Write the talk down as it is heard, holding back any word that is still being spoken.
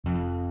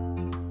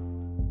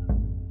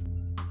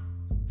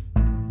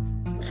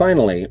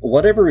Finally,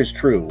 whatever is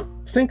true,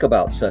 think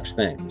about such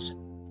things.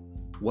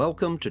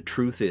 Welcome to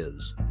Truth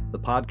Is, the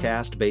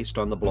podcast based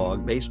on the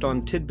blog, based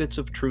on tidbits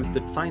of truth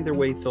that find their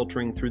way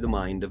filtering through the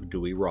mind of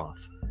Dewey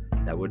Roth.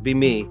 That would be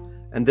me,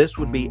 and this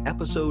would be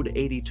episode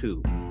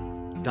 82,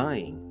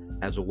 Dying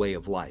as a Way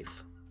of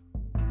Life.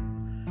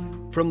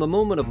 From the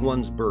moment of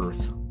one's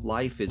birth,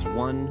 life is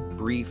one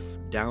brief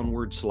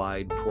downward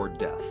slide toward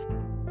death.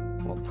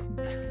 Well,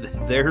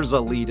 there's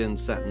a lead-in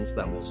sentence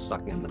that will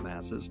suck in the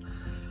masses.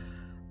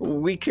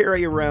 We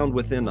carry around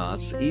within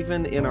us,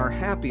 even in our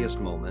happiest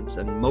moments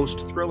and most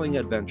thrilling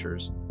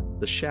adventures,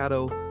 the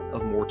shadow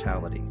of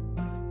mortality.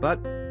 But,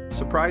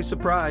 surprise,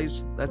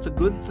 surprise, that's a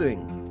good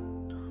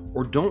thing.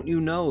 Or don't you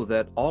know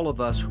that all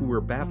of us who were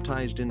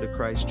baptized into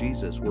Christ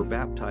Jesus were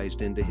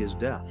baptized into his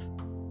death?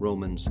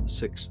 Romans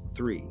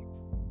 6:3.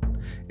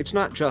 It's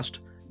not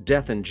just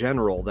death in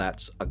general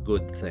that's a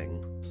good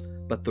thing,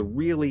 but the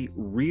really,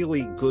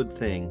 really good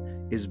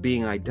thing is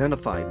being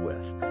identified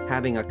with,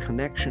 having a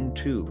connection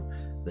to,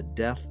 the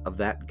death of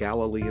that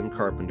Galilean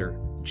carpenter,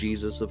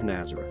 Jesus of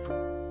Nazareth.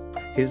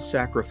 His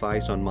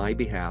sacrifice on my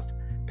behalf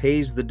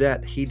pays the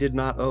debt he did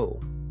not owe,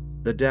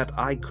 the debt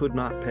I could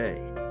not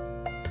pay.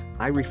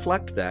 I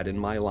reflect that in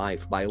my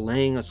life by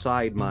laying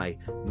aside my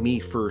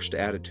me-first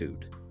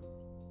attitude.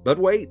 But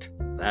wait,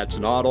 that's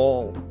not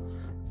all.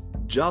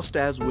 Just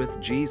as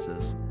with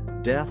Jesus,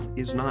 death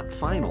is not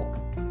final,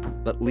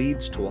 but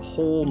leads to a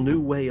whole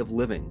new way of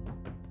living.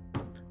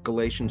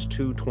 Galatians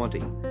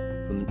 2:20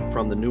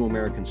 from the New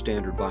American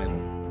Standard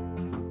Bible.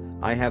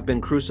 I have been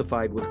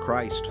crucified with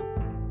Christ,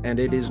 and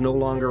it is no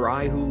longer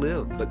I who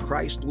live, but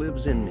Christ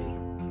lives in me.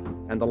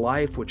 And the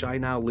life which I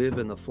now live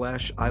in the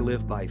flesh, I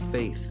live by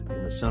faith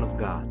in the Son of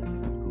God,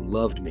 who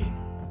loved me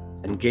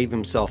and gave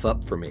himself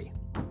up for me.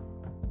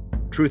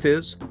 Truth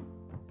is,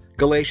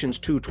 Galatians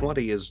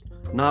 2:20 is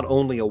not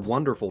only a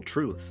wonderful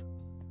truth,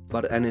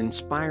 but an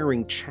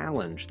inspiring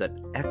challenge that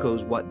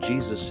echoes what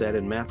Jesus said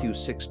in Matthew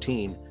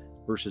 16,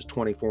 verses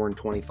 24 and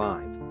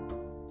 25.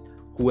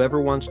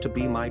 Whoever wants to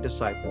be my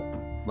disciple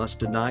must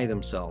deny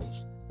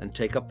themselves and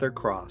take up their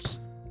cross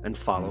and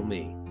follow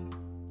me.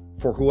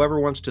 For whoever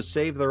wants to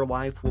save their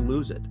life will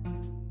lose it,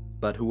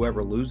 but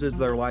whoever loses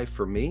their life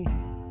for me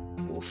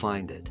will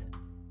find it.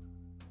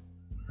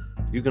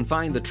 You can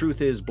find the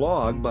Truth Is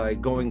blog by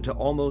going to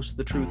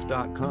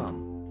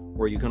almostthetruth.com.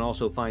 where you can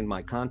also find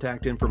my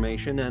contact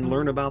information and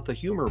learn about the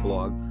humor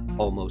blog,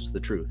 Almost the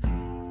Truth.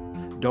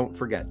 Don't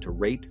forget to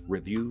rate,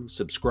 review,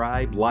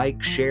 subscribe,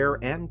 like, share,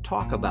 and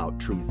talk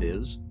about Truth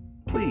Is.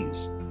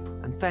 Please,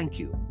 and thank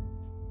you.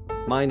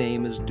 My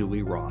name is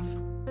Dewey Roth.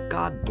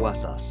 God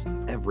bless us,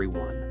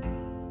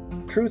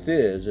 everyone. Truth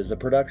Is a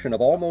production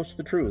of Almost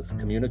the Truth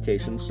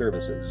Communication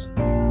Services.